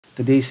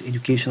Today's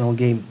educational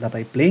game that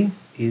I play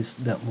is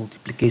the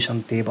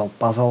multiplication table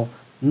puzzle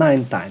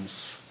 9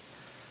 times.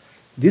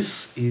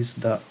 This is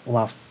the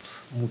last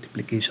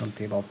multiplication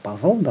table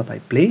puzzle that I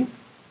play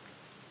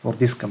for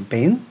this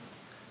campaign,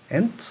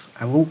 and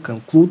I will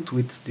conclude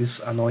with these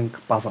annoying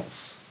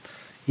puzzles.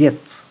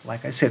 Yet,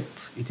 like I said,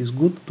 it is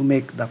good to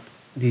make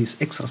these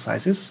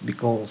exercises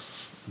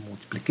because the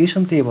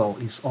multiplication table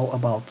is all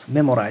about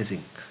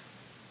memorizing.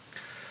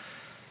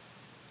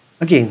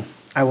 Again,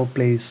 I will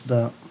place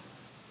the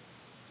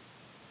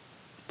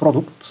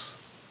product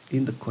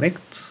in the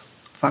correct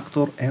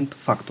factor and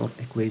factor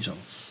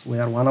equations,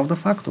 where one of the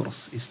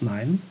factors is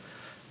 9,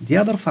 the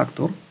other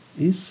factor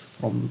is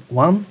from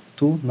 1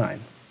 to 9.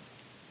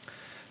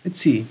 Let's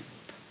see,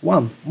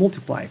 1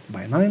 multiplied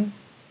by 9,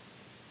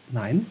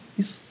 9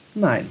 is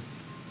 9.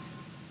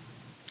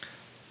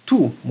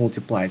 2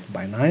 multiplied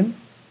by 9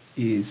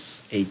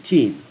 is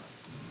 18.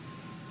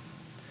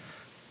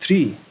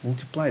 3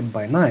 multiplied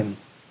by 9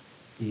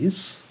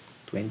 is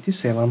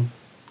 27.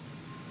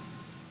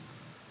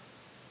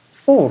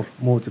 4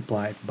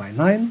 multiplied by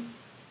 9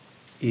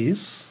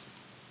 is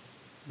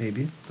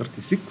maybe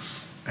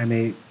 36. I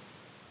may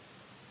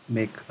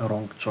make a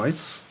wrong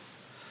choice,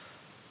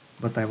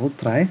 but I will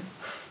try.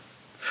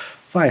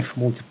 5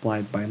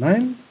 multiplied by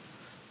 9,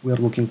 we are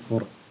looking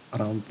for a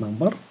round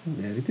number,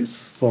 there it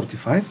is,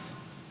 45.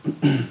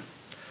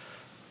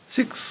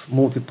 6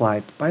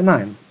 multiplied by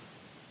 9,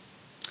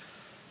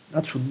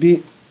 that should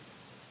be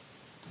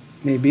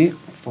maybe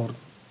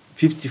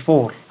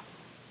 54.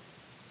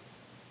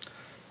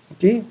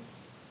 Okay,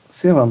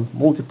 7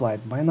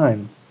 multiplied by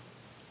 9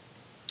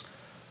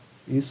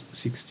 is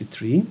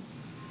 63.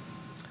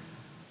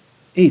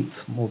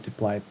 8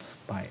 multiplied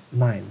by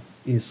 9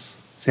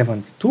 is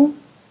 72,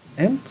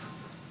 and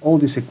all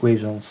these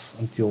equations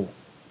until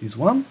this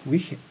one,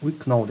 we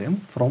know them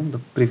from the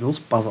previous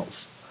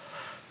puzzles.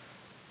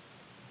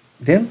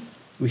 Then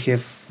we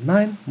have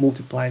 9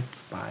 multiplied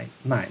by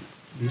 9.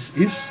 This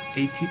is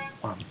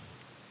 81.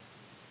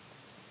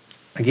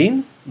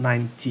 Again,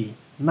 90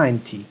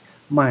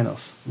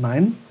 minus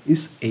 9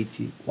 is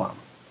 81.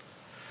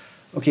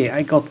 Okay,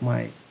 I got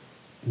my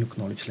new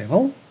knowledge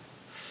level.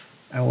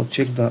 I will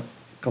check the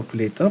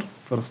calculator.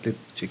 First, let's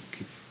check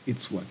if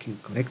it's working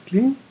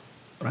correctly.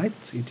 Right,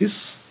 it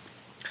is.